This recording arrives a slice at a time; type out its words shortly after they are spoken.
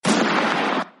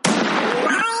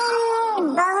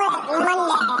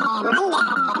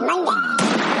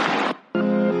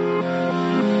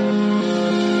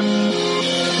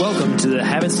to the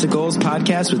Habits to Goals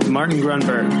podcast with Martin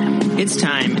Grunberg. It's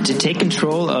time to take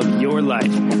control of your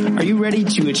life. Are you ready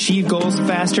to achieve goals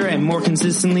faster and more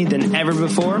consistently than ever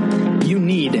before? You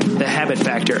need the Habit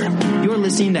Factor. You're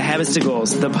listening to Habits to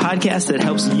Goals, the podcast that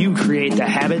helps you create the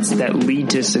habits that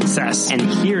lead to success. And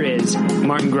here is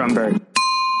Martin Grunberg.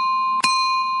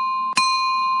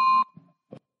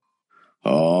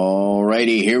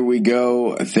 Alrighty, here we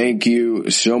go. Thank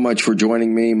you so much for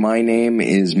joining me. My name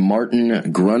is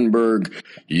Martin Grunberg.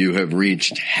 You have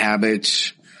reached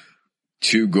Habits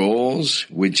to Goals,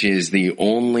 which is the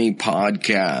only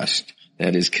podcast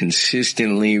that is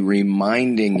consistently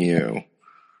reminding you,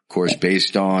 of course,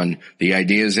 based on the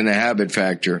ideas in the Habit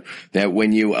Factor, that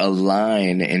when you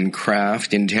align and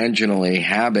craft intentionally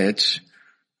habits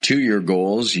to your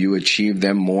goals, you achieve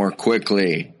them more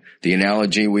quickly. The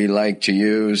analogy we like to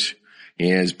use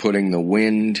is putting the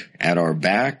wind at our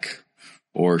back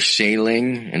or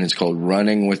sailing, and it's called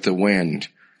running with the wind.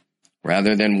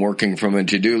 Rather than working from a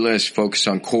to-do list, focus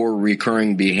on core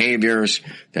recurring behaviors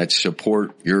that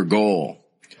support your goal.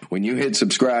 When you hit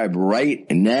subscribe right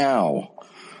now,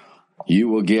 you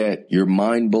will get your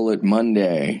Mind Bullet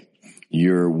Monday,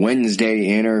 your Wednesday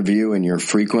interview, and your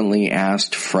Frequently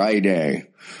Asked Friday.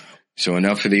 So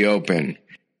enough of the open.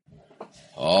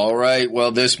 All right,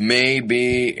 well, this may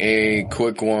be a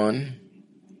quick one.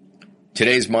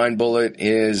 Today's Mind Bullet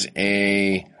is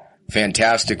a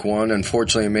fantastic one.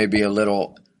 Unfortunately, it may be a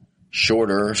little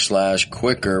shorter /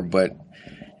 quicker, but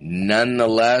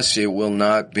nonetheless, it will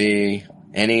not be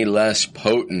any less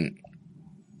potent.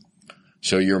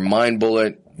 So your Mind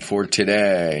Bullet for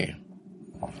today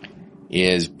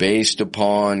is based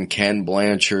upon Ken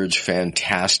Blanchard's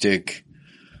fantastic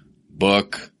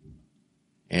book,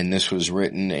 and this was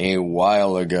written a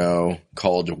while ago,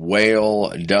 called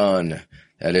Whale Done.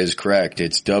 That is correct.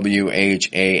 It's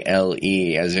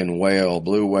W-H-A-L-E, as in whale,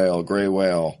 blue whale, gray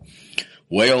whale.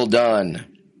 Whale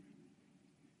Done!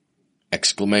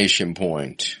 Exclamation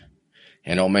point.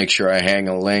 And I'll make sure I hang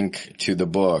a link to the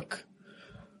book.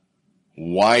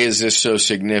 Why is this so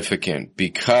significant?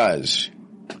 Because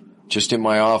just in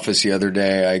my office the other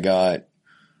day, I got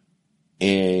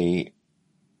a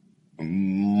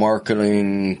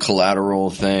marketing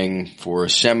collateral thing for a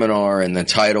seminar, and the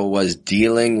title was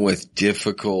Dealing with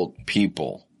Difficult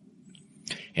People.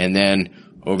 And then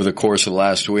over the course of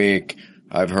last week,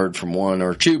 I've heard from one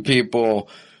or two people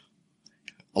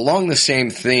along the same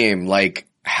theme, like,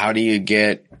 how do you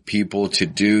get people to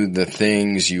do the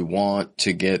things you want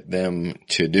to get them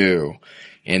to do?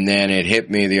 And then it hit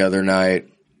me the other night,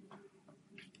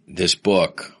 this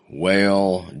book,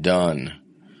 Whale Done.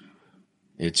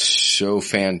 It's so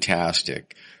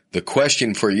fantastic. The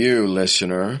question for you,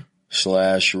 listener /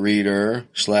 reader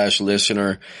 /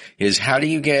 listener, is how do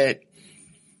you get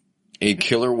a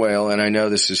killer whale? And I know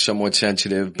this is somewhat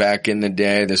sensitive. Back in the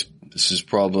day, this is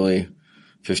probably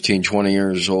 15, 20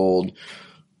 years old,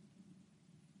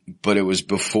 but it was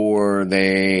before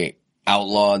they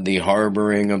outlawed the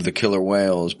harboring of the killer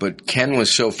whales. But Ken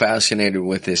was so fascinated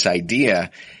with this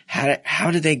idea. How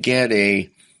did they get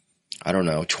a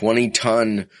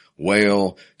 20-ton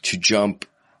whale to jump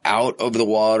out of the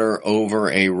water over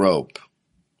a rope?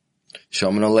 So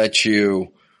I'm going to let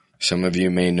you, some of you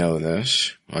may know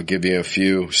this. I'll give you a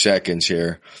few seconds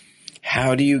here.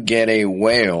 How do you get a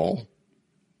whale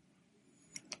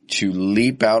to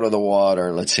leap out of the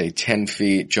water, let's say 10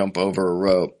 feet, jump over a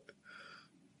rope,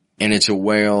 and it's a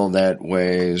whale that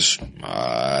weighs,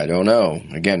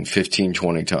 again, 15,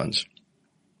 20 tons?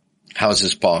 How is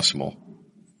this possible?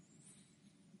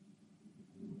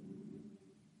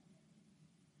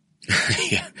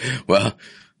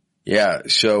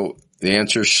 So the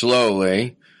answer is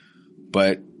slowly,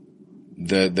 but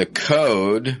the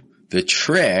code, the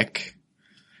trick,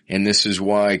 and this is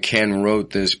why Ken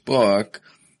wrote this book,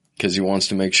 because he wants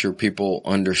to make sure people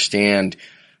understand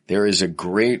there is a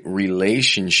great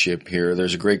relationship here.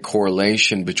 There's a great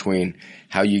correlation between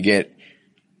how you get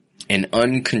an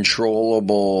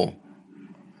uncontrollable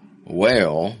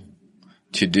whale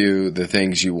to do the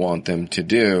things you want them to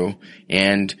do,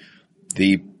 and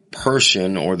the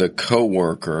person or the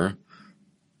coworker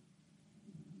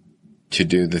to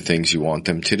do the things you want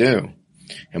them to do.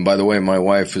 And by the way, my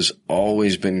wife has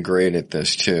always been great at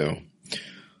this too,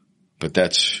 but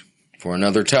that's for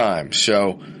another time.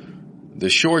 So the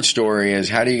short story is,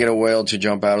 how do you get a whale to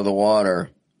jump out of the water?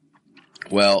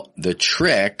 Well, the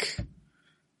trick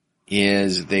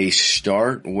is they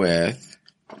start with,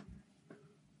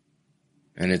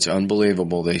 and it's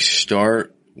unbelievable, they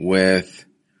start with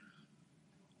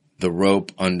the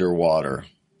rope underwater.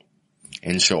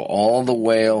 And so all the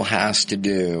whale has to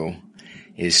do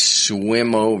is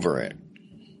swim over it.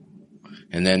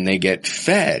 and then they get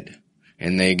fed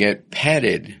and they get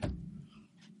petted.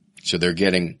 So they're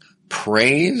getting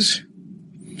praise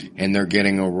and they're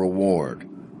getting a reward.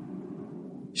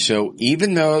 So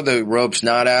even though the rope's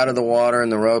not out of the water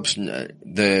and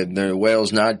the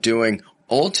whale's not doing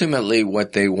ultimately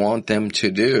what they want them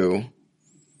to do,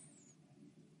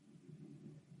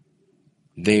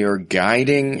 they are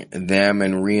guiding them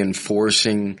and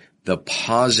reinforcing the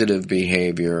positive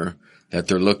behavior that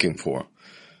they're looking for.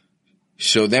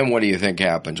 So then what do you think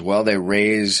happens? Well, they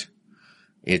raise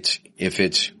it, if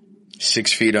it's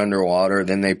 6 feet underwater,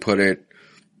 then they put it,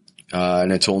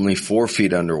 and it's only 4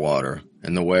 feet underwater,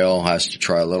 and the whale has to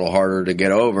try a little harder to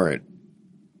get over it.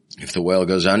 If the whale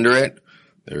goes under it,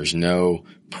 there's no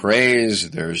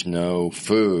praise, there's no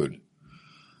food.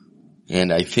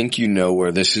 And I think you know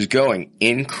where this is going.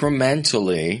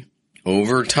 Incrementally,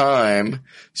 over time,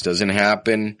 this doesn't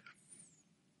happen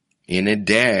in a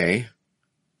day,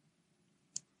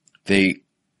 they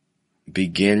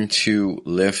begin to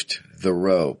lift the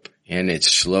rope and it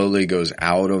slowly goes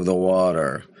out of the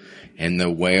water and the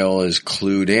whale is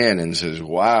clued in and says,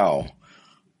 wow,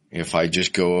 if I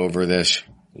just go over this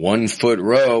 1 foot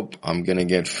rope, I'm going to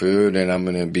get food and I'm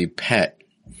going to be pet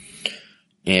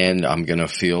and I'm going to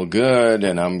feel good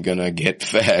and I'm going to get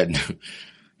fed.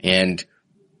 And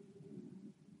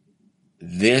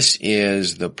this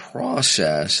is the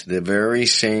process, the very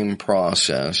same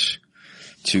process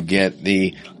to get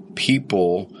the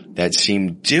people that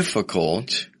seem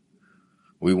difficult.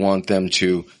 We want them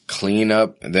to clean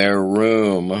up their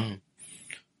room,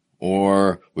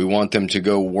 or we want them to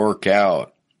go work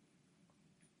out.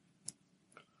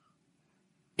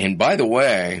 And by the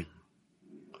way,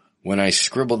 when I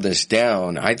scribbled this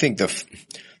down, I think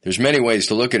there's many ways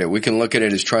to look at it. We can look at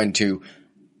it as trying to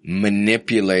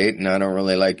manipulate, and I don't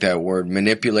really like that word,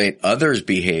 manipulate others'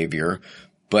 behavior,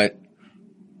 but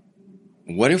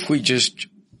what if we just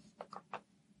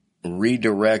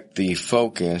redirect the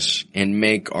focus and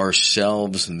make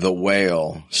ourselves the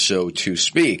whale, so to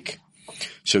speak?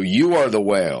 So you are the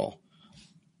whale.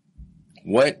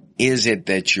 What is it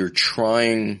that you're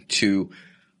trying to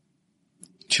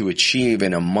achieve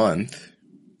in a month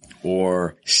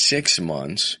or 6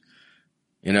 months?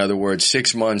 In other words,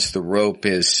 6 months, the rope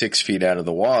is 6 feet out of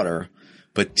the water.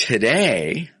 But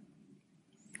today,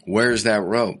 where's that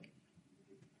rope?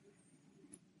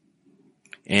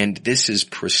 And this is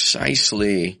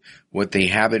precisely what the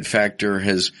Habit Factor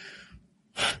has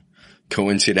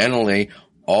coincidentally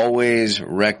always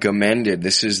recommended.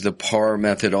 This is the PAR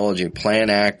methodology: plan,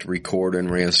 act, record, and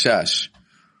reassess.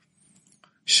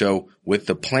 So with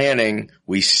the planning,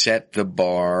 we set the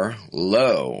bar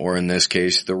low, or in this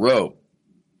case, the rope.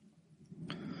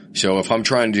 So if I'm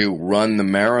trying to run the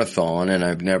marathon and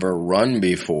I've never run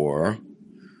before,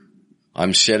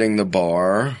 I'm setting the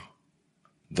bar,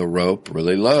 the rope,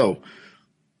 really low.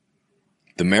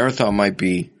 The marathon might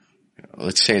be,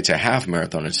 let's say it's a half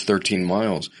marathon, it's 13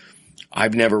 miles.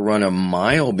 I've never run a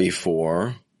mile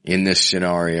before in this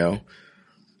scenario,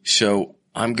 so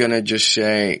I'm going to just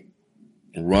say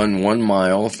run 1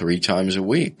 mile 3 times a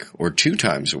week or 2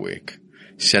 times a week.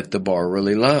 Set the bar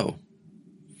really low.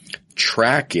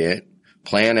 Track it,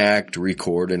 plan, act,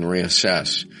 record, and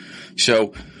reassess.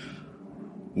 So,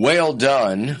 whale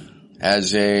done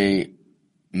as a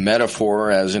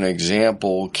metaphor, as an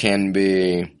example, can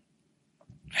be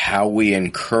how we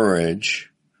encourage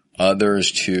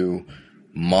others to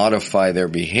modify their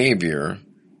behavior,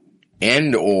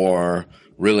 and or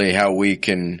really how we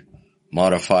can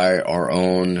modify our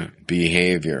own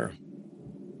behavior.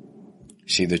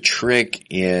 See, the trick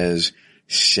is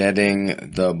setting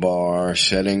the bar,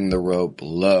 setting the rope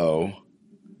low,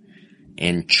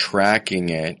 and tracking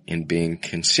it and being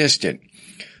consistent.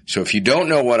 So if you don't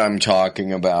know what I'm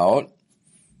talking about,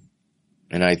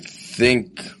 and I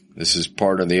think this is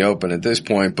part of the open at this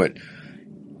point, but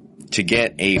to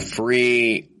get a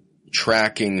free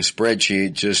tracking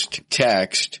spreadsheet, just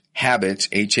text HABITS,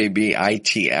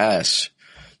 HABITS,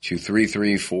 to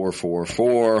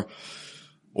 33444,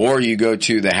 or you go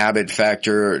to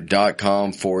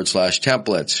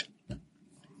thehabitfactor.com/templates.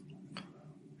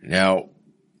 Now,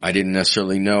 I didn't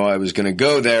necessarily know I was going to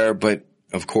go there, but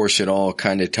of course it all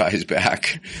kind of ties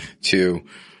back to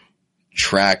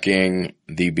tracking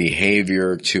the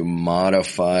behavior to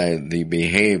modify the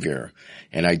behavior.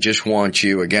 And I just want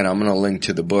you, again, I'm going to link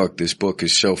to the book. This book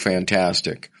is so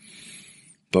fantastic.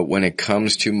 But when it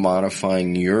comes to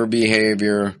modifying your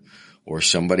behavior or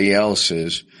somebody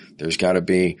else's, there's got to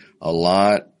be a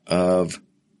lot of,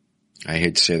 I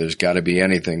hate to say there's got to be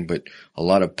anything, but a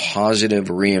lot of positive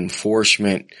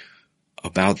reinforcement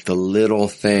about the little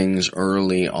things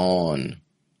early on.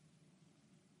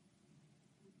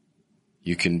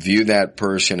 You can view that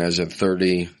person as a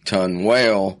 30-ton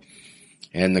whale,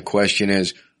 and the question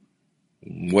is,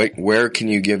 where can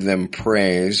you give them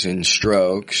praise and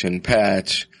strokes and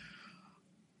pats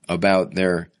about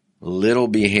their little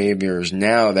behaviors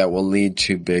now that will lead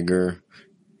to bigger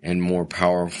and more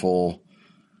powerful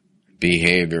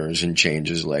behaviors and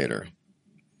changes later?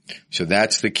 So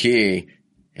that's the key.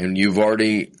 And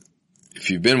if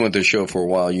you've been with the show for a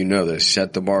while, you know this.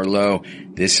 Set the bar low.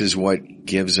 This is what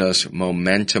gives us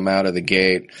momentum out of the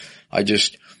gate. I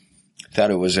just thought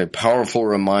it was a powerful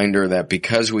reminder that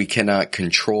because we cannot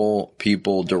control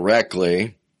people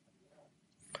directly,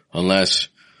 unless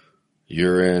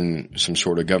you're in some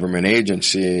sort of government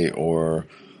agency or,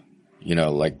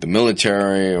 like the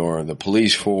military or the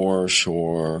police force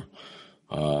or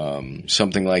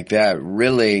something like that,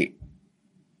 really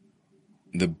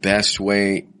the best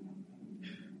way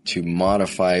to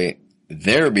modify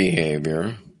their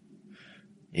behavior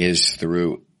is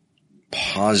through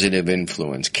positive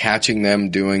influence, catching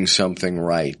them doing something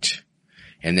right,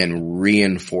 and then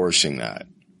reinforcing that.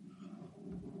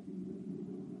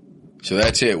 So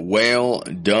that's it. Whale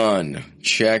done.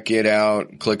 Check it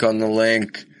out. Click on the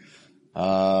link.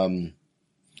 If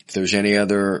there's any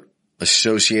other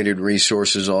associated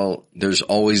resources, there's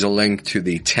always a link to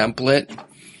the template,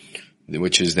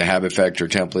 which is the Habit Factor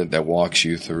template that walks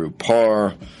you through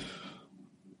PAR.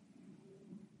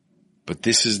 But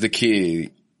this is the key.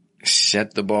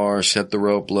 Set the bar, set the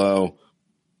rope low,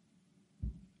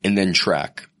 and then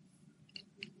track.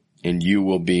 And you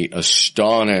will be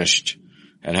astonished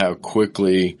at how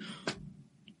quickly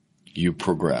you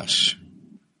progress.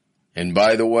 And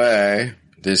by the way,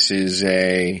 this is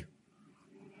a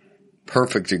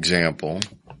perfect example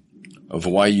of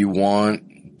why you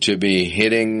want to be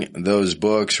hitting those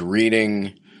books,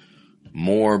 reading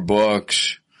more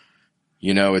books.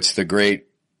 It's the great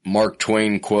Mark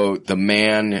Twain quote, "The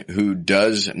man who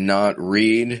does not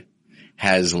read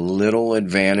has little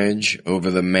advantage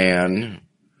over the man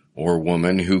or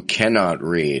woman who cannot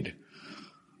read."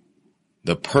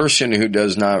 The person who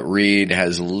does not read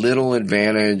has little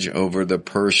advantage over the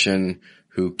person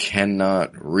who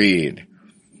cannot read.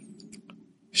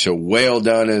 So Whale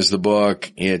Done is the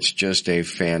book. It's just a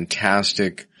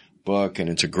fantastic book, and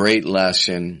it's a great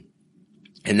lesson.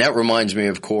 And that reminds me,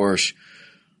 of course,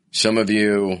 some of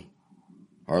you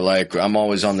are like, I'm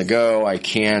always on the go. I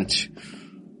can't.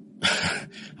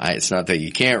 It's not that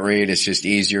you can't read. It's just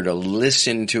easier to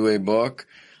listen to a book.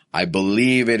 I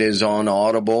believe it is on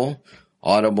Audible.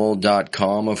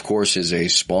 Audible.com, of course, is a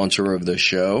sponsor of the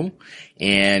show.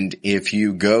 And if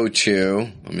you go to,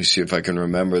 let me see if I can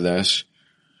remember this.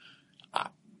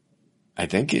 I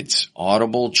think it's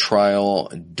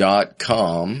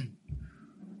audibletrial.com.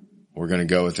 We're going to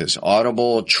go with this.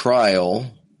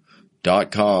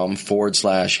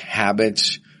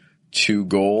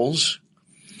 audibletrial.com/habits2goals.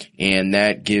 And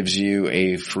that gives you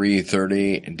a free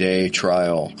 30-day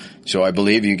trial. So I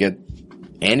believe you get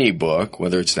any book,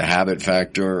 whether it's The Habit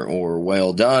Factor or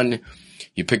Whale Done,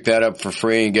 you pick that up for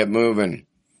free and get moving.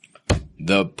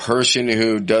 The person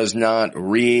who does not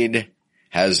read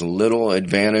has little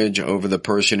advantage over the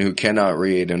person who cannot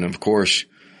read. And of course,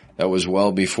 that was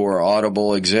well before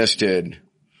Audible existed.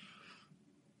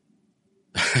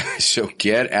 So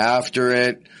get after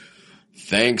it.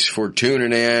 Thanks for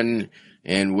tuning in,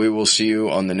 and we will see you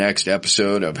on the next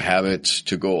episode of Habits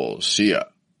to Goals. See ya.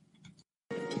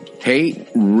 Hey,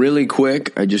 really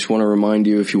quick, I just want to remind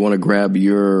you, if you want to grab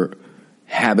your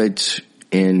habits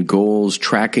and goals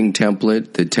tracking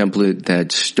template, the template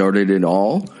that started it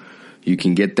all, you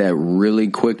can get that really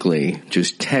quickly.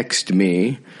 Just text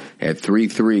me at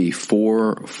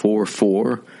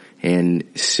 33444 and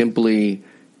simply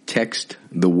text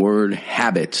the word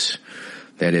habits.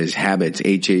 That is habits,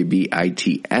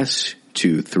 HABITS,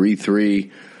 to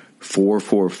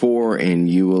 33444, and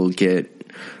you will get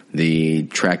the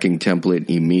tracking template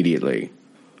immediately.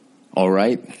 All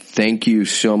right. Thank you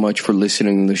so much for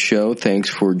listening to the show. Thanks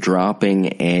for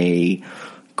dropping a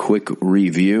quick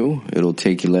review. It'll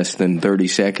take you less than 30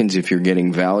 seconds if you're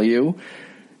getting value.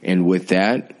 And with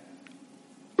that,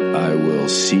 I will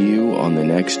see you on the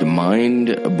next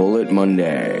Mind Bullet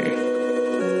Monday.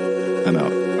 I'm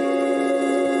out.